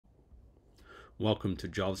Welcome to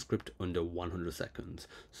JavaScript under 100 seconds.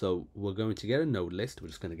 So we're going to get a node list. We're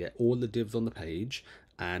just going to get all the divs on the page,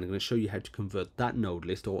 and I'm going to show you how to convert that node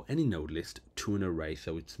list or any node list to an array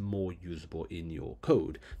so it's more usable in your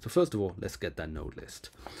code. So first of all, let's get that node list.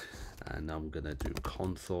 And I'm going to do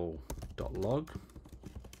console.log.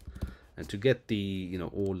 And to get the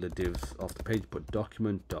all the divs off the page, put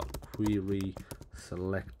document.query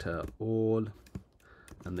selector all,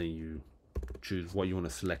 and then you choose what you want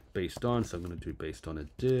to select based on. So I'm going to do based on a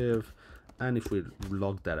div, and if we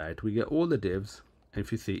log that out, we get all the divs, and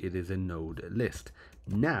if you see, it is a node list.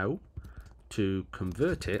 Now to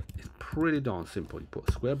convert it, it's pretty darn simple. You put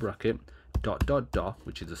a square bracket dot dot dot,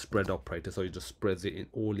 which is a spread operator, so it just spreads it in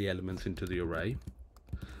all the elements into the array,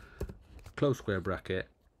 close square bracket,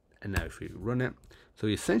 and now if you run it, so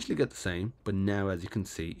you essentially get the same, but now as you can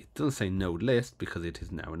see, it doesn't say node list because it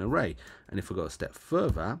is now an array. And if we go a step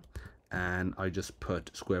further, and I just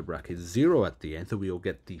put square bracket 0 at the end, so we'll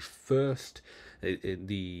get the first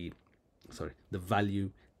the value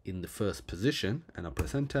in the first position, and I'll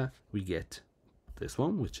press enter, we get this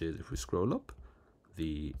one, which is, if we scroll up,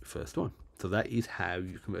 the first one. So that is how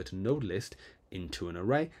you convert a node list into an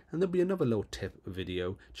array, and there'll be another little tip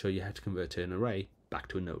video show you how to convert an array back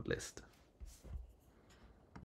to a node list.